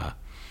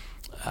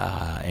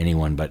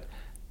anyone, but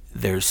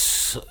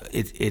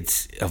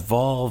it's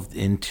evolved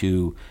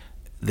into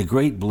the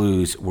great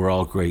blues were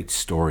all great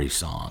story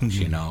songs.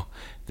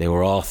 They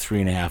were all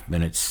 3.5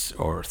 minutes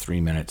or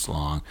 3 minutes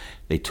long.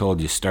 They told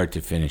you start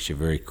to finish a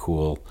very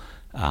cool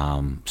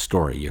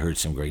story. You heard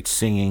some great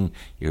singing,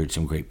 you heard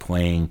some great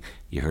playing,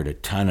 you heard a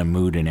ton of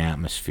mood and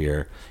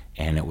atmosphere,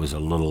 and it was a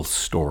little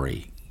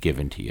story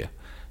given to you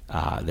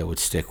that would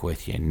stick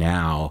with you.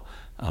 Now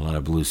a lot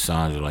of blues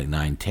songs are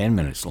 9-10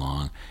 minutes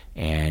long,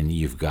 and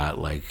you've got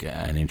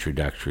an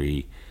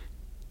introductory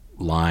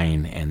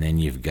line, and then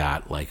you've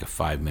got a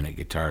 5-minute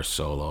guitar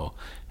solo,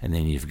 and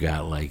then you've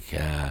got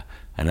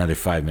another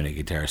 5-minute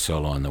guitar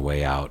solo on the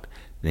way out,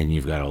 then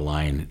you've got a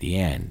line at the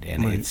end,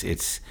 and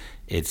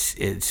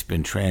it's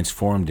been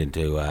transformed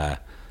into a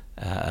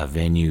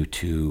venue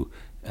to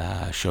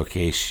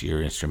showcase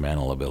your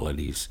instrumental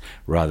abilities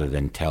rather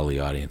than tell the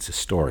audience a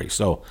story.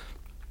 So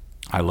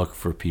I look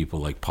for people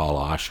like Paul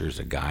Osher's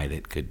a guy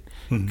that could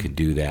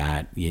do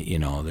that.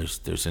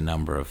 There's a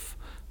number of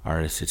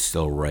artists that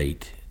still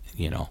write,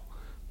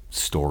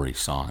 story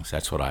songs.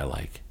 That's what I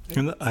like.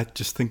 And I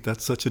just think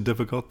that's such a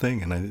difficult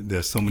thing. And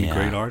there's so many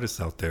great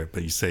artists out there.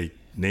 But you say,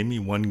 name me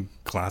one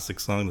classic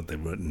song that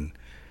they've written,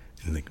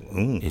 and you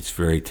think, it's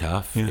very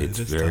tough. Yeah, it's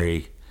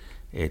very tough.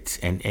 It's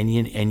and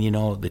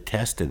the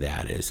test of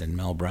that is, and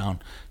Mel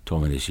Brown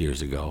told me this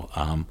years ago.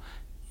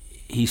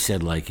 he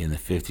said, like in the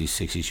 50s,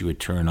 60s, you would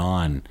turn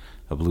on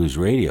a blues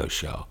radio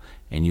show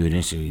and you would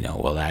instantly know,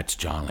 well, that's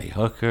John Lee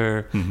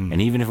Hooker. Mm-hmm.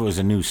 And even if it was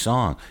a new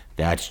song,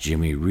 that's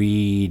Jimmy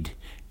Reed,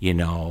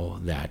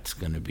 that's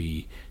going to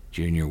be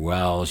Junior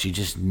Wells. You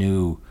just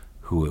knew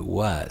who it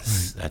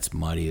was. Right. That's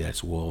Muddy,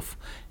 that's Wolf.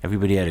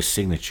 Everybody had a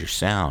signature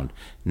sound.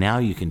 Now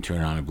you can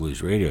turn on a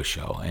blues radio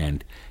show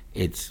and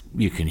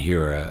you can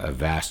hear a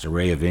vast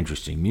array of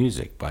interesting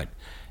music, but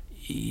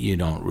you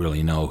don't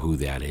really know who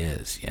that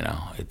is.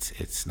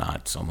 It's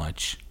not so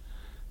much,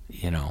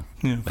 a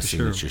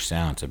signature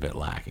sound's a bit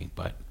lacking.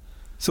 But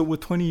so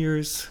with 20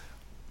 years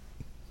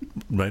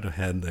right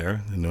ahead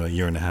there, a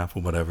year and a half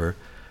or whatever,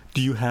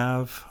 do you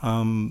have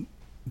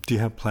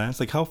plans?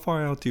 Like, how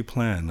far out do you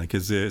plan? Like,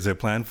 is there a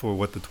plan for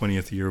what the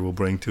 20th year will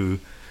bring to?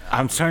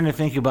 I'm starting to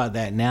think about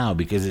that now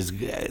because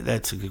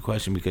that's a good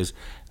question, because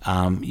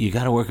you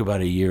got to work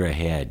about a year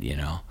ahead,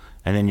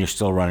 and then you're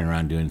still running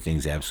around doing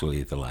things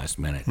absolutely at the last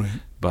minute. Right.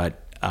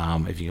 But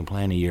if you can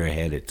plan a year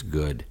ahead, it's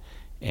good.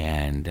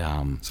 And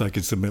so I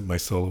can submit my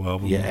solo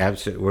album. Yeah,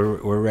 absolutely.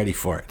 We're ready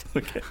for it.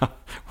 Okay.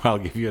 I'll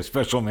give you a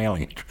special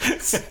mailing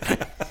address.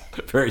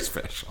 Very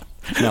special.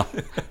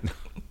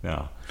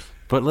 No.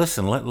 But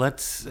listen,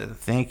 let's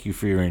thank you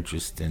for your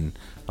interest in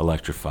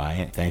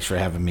Electrify. Thanks for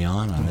having me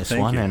on this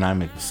one, and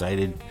I'm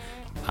excited.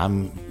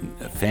 I'm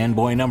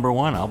fanboy number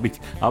one.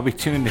 I'll be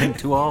tuned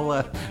into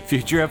all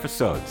future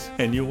episodes.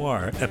 And you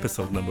are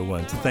episode number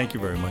one. So thank you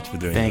very much for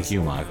doing this. Thank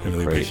you, Mark. I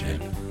really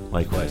appreciate it.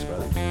 Likewise,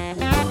 brother.